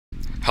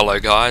Hello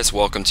guys,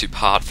 welcome to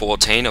part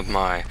 14 of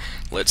my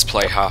Let's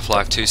Play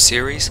Half-Life 2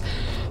 series.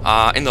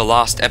 In the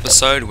last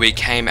episode we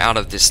came out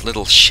of this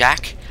little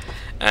shack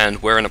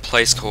and we're in a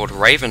place called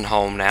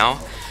Ravenholm now,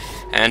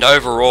 and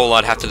overall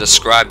I'd have to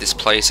describe this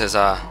place as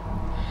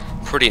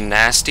pretty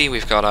nasty.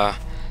 We've got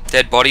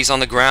dead bodies on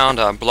the ground,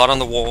 blood on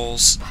the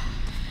walls,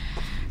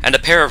 and a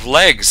pair of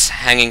legs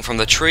hanging from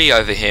the tree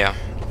over here.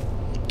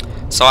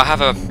 So I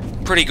have a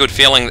pretty good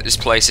feeling that this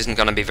place isn't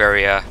going to be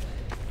very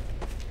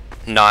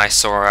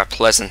nice or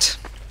pleasant.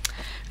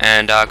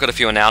 And I've got a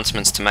few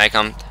announcements to make.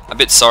 I'm a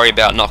bit sorry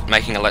about not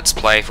making a Let's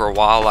Play for a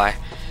while. I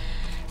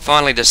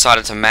finally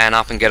decided to man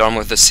up and get on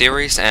with the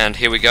series, and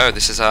here we go.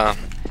 This is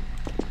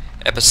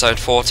episode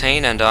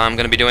 14, and I'm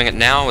going to be doing it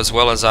now, as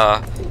well as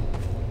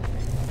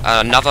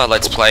another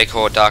Let's Play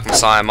called Dark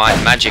Messiah Might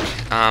and Magic.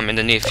 In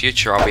the near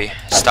future I'll be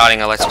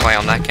starting a Let's Play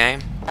on that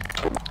game.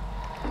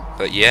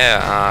 But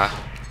yeah,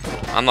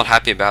 I'm not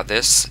happy about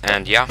this,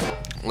 and yeah,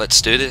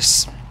 let's do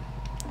this.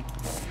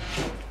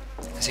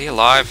 Is he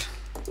alive?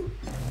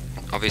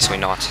 Obviously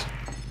not.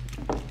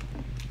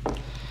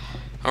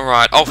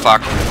 Alright, oh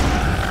fuck.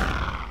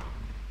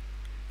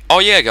 Oh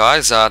yeah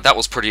guys, that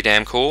was pretty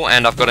damn cool,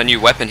 and I've got a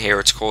new weapon here.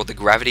 It's called the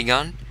gravity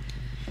gun,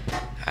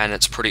 and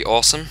it's pretty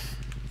awesome.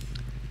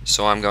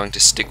 So I'm going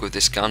to stick with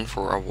this gun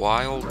for a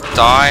while.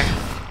 Die.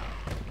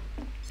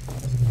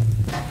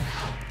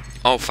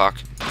 Oh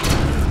fuck.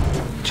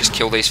 Just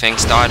kill these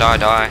things. Die, die,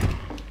 die.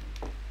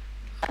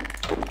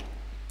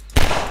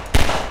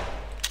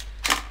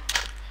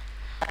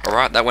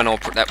 Alright, that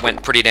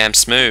went pretty damn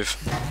smooth,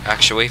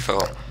 actually,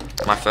 for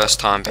my first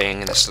time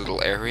being in this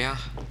little area.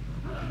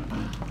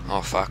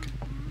 Oh fuck.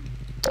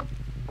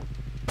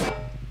 Oh,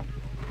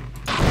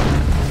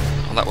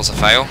 that was a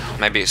fail.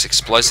 Maybe its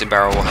explosive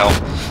barrel will help.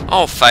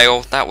 Oh,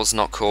 fail. That was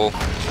not cool.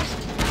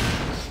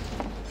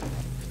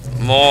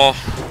 More.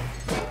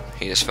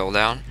 He just fell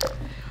down.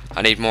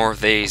 I need more of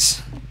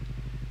these.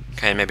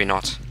 Okay, maybe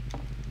not.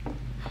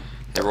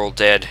 They're all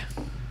dead.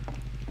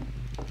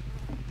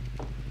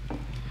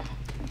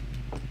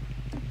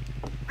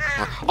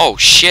 Oh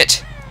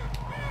shit!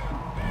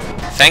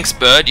 Thanks,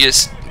 bird. You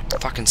just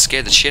fucking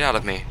scared the shit out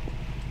of me.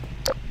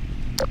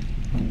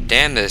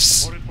 Damn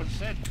this. For it was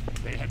said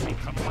they had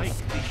become like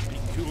these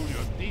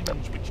peculiar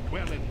demons which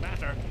dwell in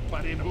matter,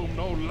 but in whom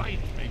no light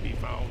may be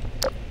found.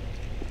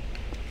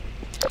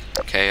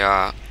 Okay,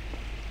 I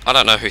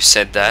don't know who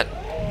said that.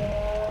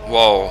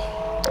 Whoa.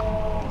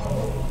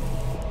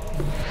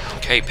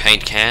 Okay,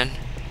 paint can.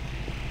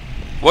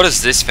 What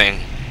is this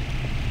thing?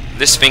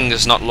 This thing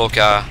does not look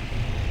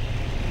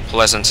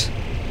pleasant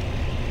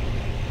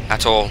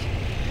at all.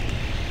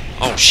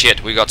 Oh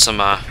shit, we got some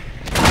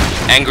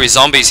angry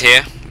zombies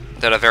here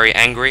that are very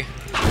angry.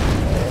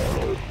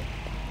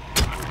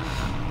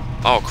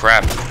 Oh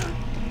crap.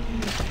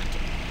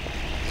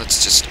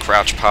 Let's just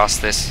crouch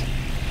past this.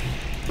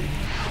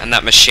 And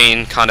that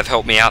machine kind of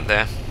helped me out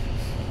there.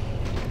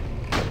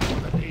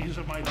 The days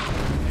of my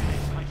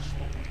life like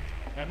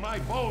smoke, and my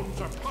bones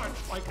are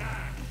parched like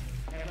ash,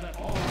 and that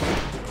all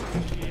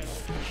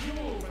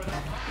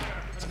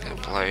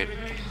Blade.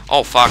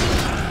 Oh fuck.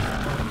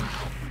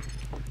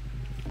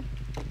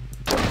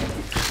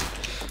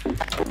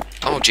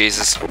 Oh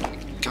Jesus.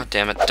 God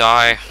damn it,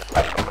 die.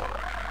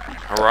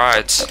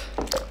 Alright.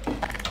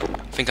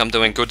 I think I'm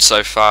doing good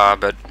so far,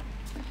 but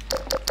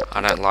I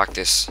don't like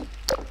this.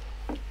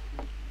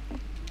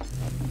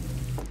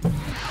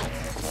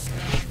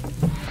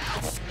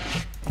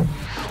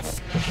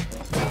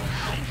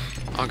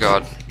 Oh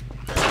god.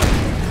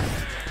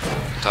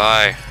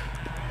 Die.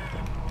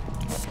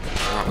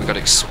 Alright, we got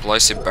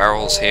explosive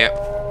barrels here.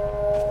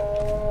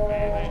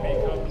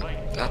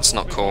 That's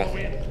not cool.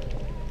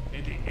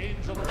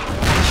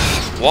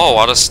 Whoa,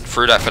 I just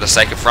threw that for the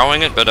sake of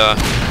throwing it, but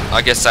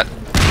I guess that...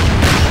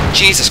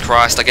 Jesus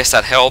Christ, I guess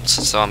that helped,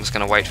 so I'm just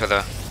gonna wait for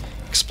the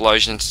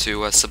explosions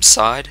to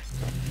subside.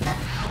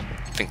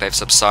 I think they've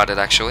subsided,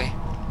 actually.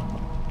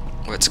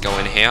 Let's go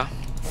in here.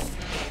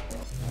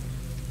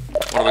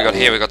 What do we got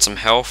here? We got some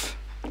health,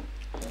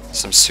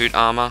 some suit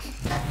armor.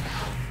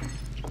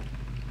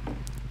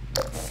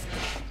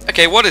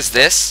 Okay, what is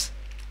this?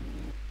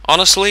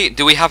 Honestly,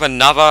 do we have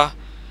another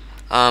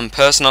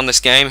person on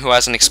this game who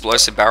has an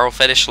explosive barrel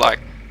fetish?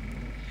 Like,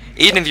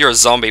 even if you're a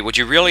zombie, would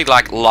you really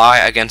like lie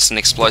against an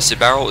explosive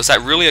barrel? Is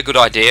that really a good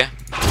idea?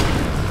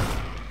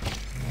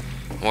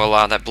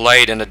 Well, that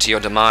blade ended to your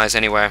demise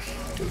anyway.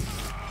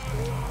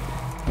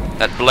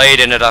 That blade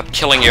ended up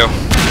killing you.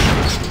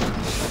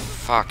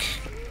 Fuck.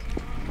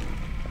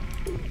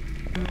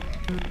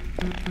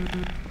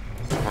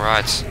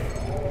 Alright.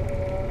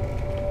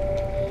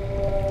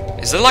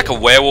 Is there like a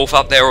werewolf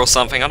up there or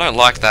something? I don't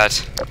like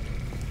that.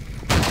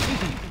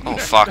 Oh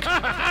fuck.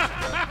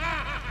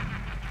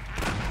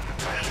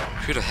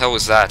 Who the hell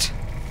is that?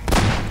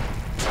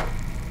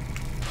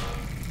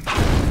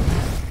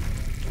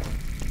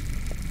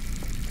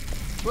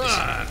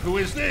 But who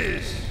is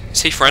this?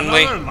 Is he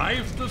friendly? Another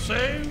life to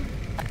save?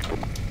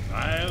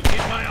 I'll keep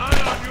my eye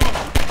on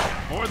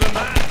you. More than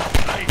that,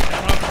 I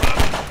cannot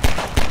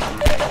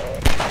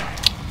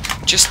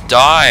promise. Just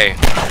die.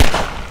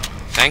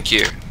 Thank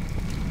you.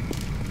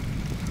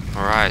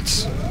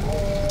 Alright.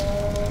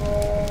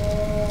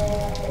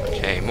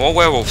 Okay, more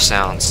werewolf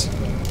sounds.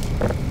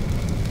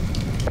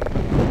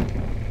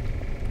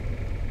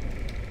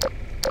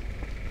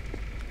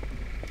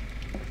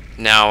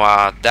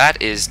 Now,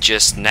 that is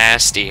just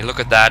nasty. Look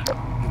at that.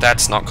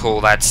 That's not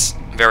cool. That's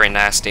very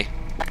nasty.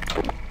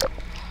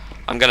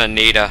 I'm gonna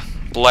need a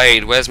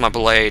blade. Where's my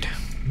blade?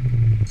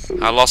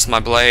 I lost my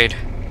blade.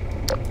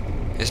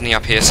 Isn't he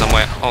up here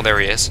somewhere? Oh,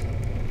 there he is.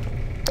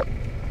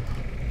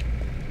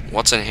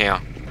 What's in here?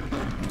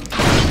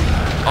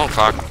 Oh,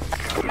 fuck.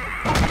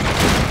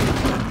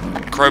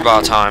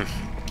 Crowbar time.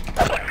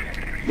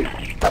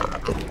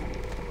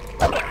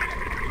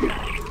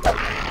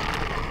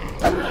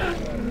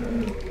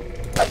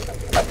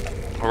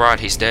 Alright,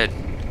 he's dead.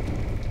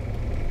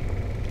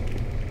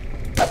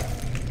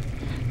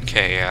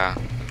 Okay,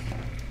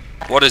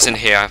 what is in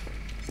here?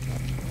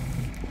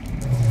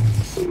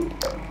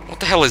 What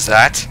the hell is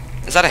that?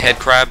 Is that a head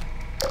crab?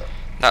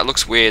 That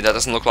looks weird. That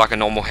doesn't look like a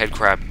normal head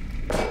crab.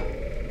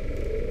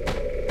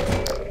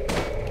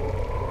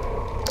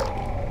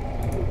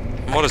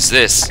 What is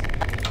this?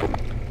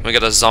 We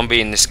got a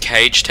zombie in this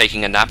cage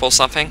taking a nap or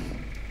something?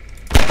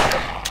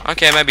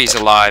 Okay, maybe he's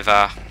alive.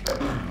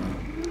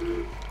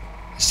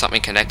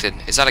 Something connected.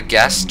 Is that a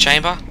gas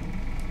chamber?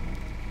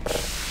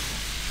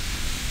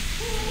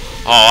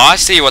 Oh, I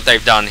see what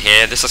they've done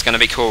here. This is going to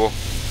be cool.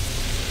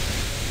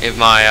 If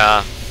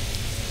my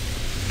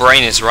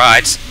brain is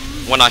right,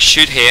 when I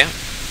shoot here,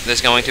 there's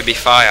going to be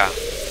fire.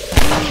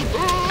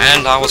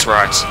 And I was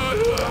right.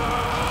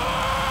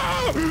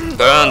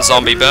 Burn,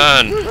 zombie,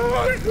 burn!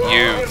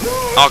 You...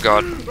 Oh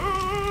god.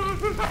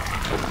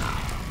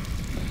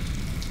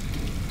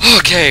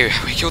 Okay,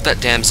 we killed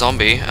that damn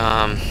zombie.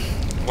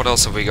 What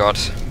else have we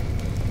got?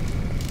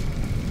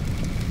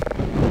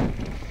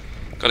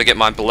 Gotta get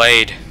my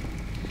blade.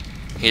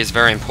 He is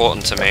very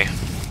important to me.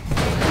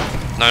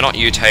 No, not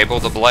you, table,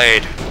 the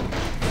blade.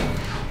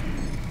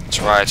 That's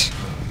right.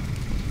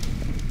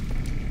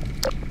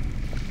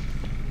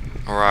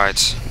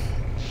 Alright.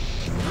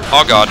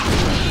 Oh god.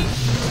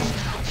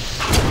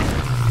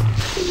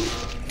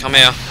 Come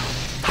here.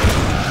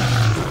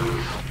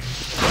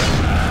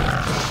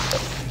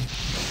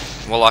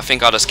 Well, I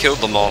think I just killed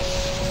them all.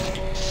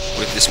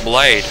 With this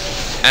blade.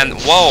 And,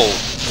 whoa!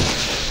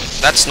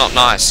 That's not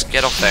nice.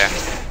 Get off there.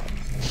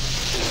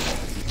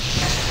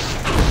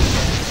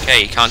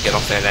 Okay, you can't get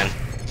off there then.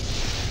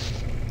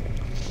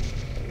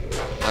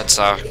 Let's,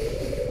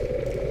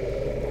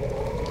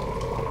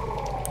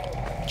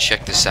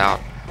 check this out.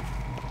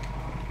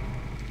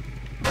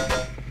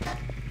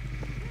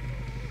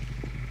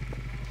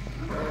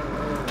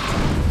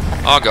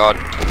 Oh god.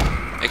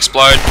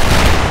 Explode.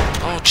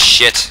 Oh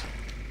shit.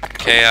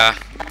 Okay,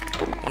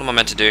 what am I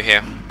meant to do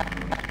here?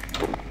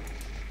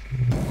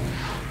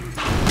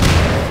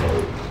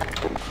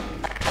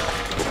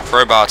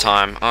 Crowbar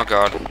time. Oh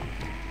god.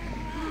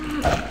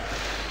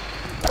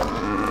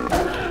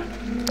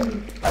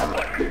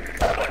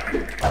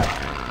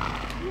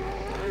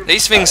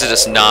 These things are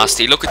just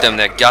nasty. Look at them,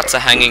 their guts are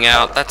hanging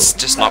out. That's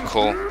just not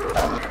cool.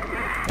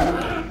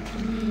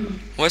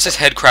 Where's this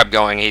head crab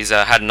going? He's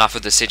had enough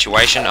of the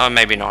situation. Oh,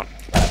 maybe not.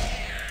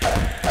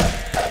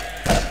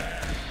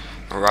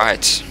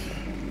 Alright.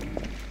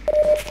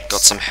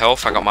 Got some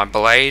health. I got my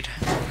blade.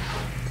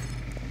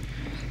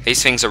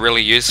 These things are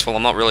really useful.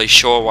 I'm not really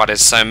sure why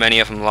there's so many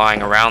of them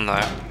lying around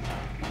though.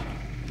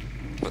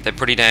 But they're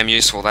pretty damn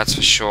useful, that's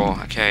for sure.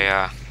 Okay,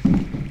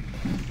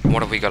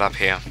 what have we got up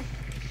here?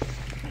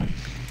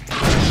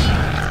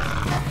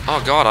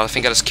 Oh god, I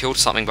think I just killed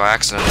something by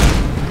accident.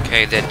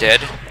 Okay, they're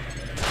dead.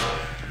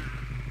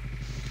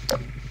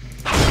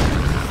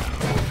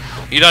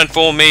 You don't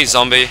fool me,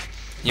 zombie.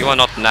 You are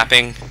not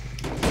napping.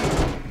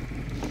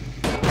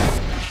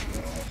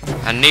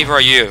 And neither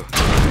are you.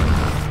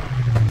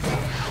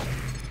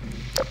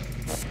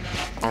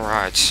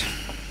 Alright.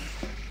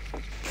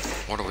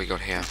 What have we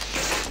got here?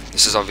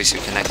 This is obviously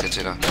connected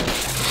to the...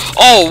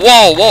 Oh,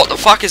 whoa, what the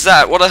fuck is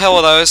that? What the hell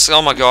are those?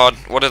 Oh my god,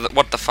 what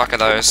the fuck are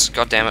those?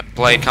 God damn it.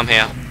 Blade, come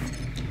here.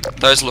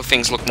 Those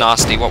things look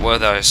nasty. What were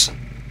those?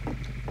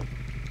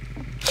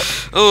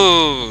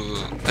 Ooh,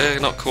 they're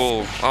not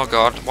cool. Oh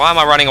god, why am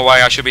I running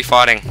away? I should be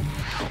fighting.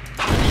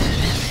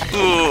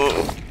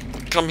 Ooh,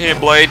 come here,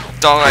 Blade.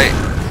 Die.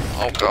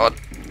 Oh god,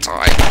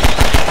 die.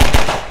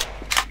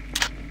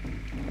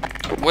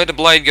 Where'd the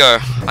blade go?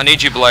 I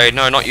need you, Blade.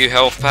 No, not you,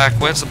 health pack.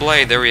 Where's the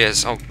blade? There he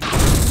is. Oh,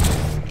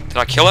 did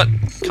I kill it?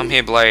 Come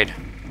here, Blade.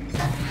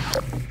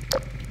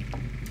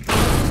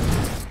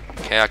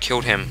 Okay, I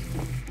killed him.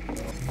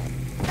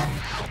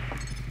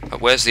 But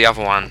where's the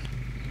other one?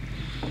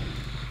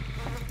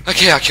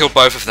 Okay, I killed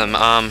both of them.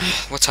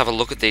 Let's have a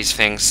look at these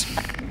things.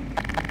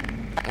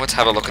 Let's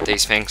have a look at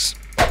these things.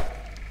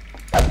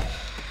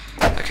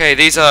 Okay,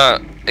 these are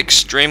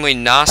extremely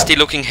nasty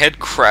looking head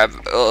crab.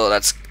 Oh,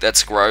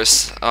 that's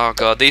gross. Oh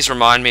god, these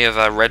remind me of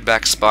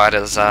redback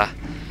spiders. I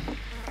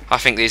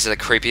think these are the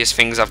creepiest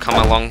things I've come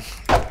along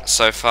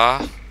so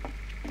far.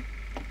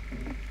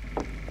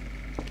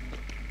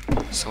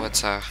 So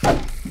let's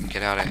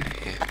Get out of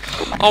here.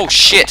 Oh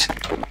shit!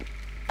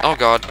 Oh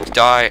god,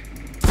 die.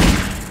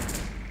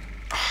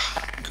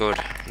 Good.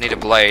 Need a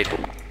blade.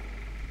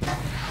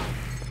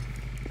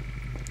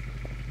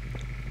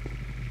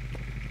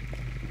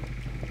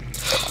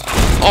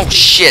 Oh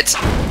shit!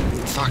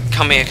 Fuck,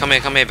 come here,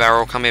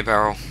 barrel, come here,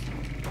 barrel.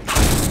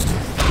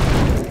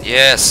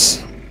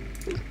 Yes!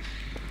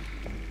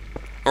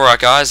 Alright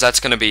guys, that's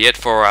gonna be it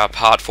for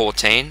part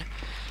 14.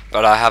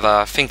 But I have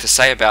a thing to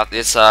say about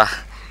this.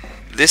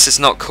 This is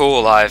not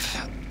cool.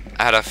 I've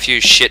had a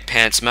few shit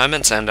pants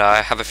moments, and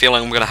I have a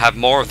feeling I'm gonna have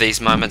more of these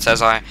moments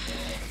as I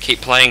keep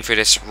playing through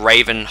this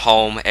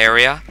Ravenholm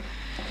area.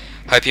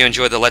 Hope you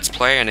enjoyed the Let's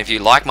Play, and if you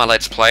like my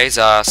Let's Plays,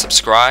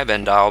 subscribe,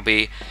 and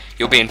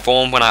you'll be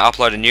informed when I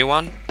upload a new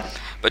one.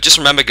 But just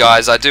remember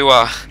guys, I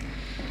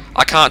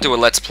can't do a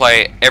Let's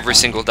Play every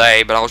single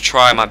day, but I'll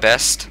try my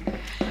best,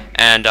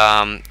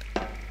 and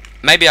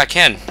maybe I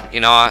can,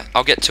 you know,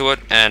 I'll get to it,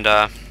 and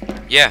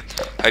yeah,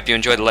 hope you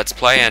enjoyed the Let's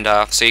Play, and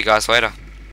see you guys later.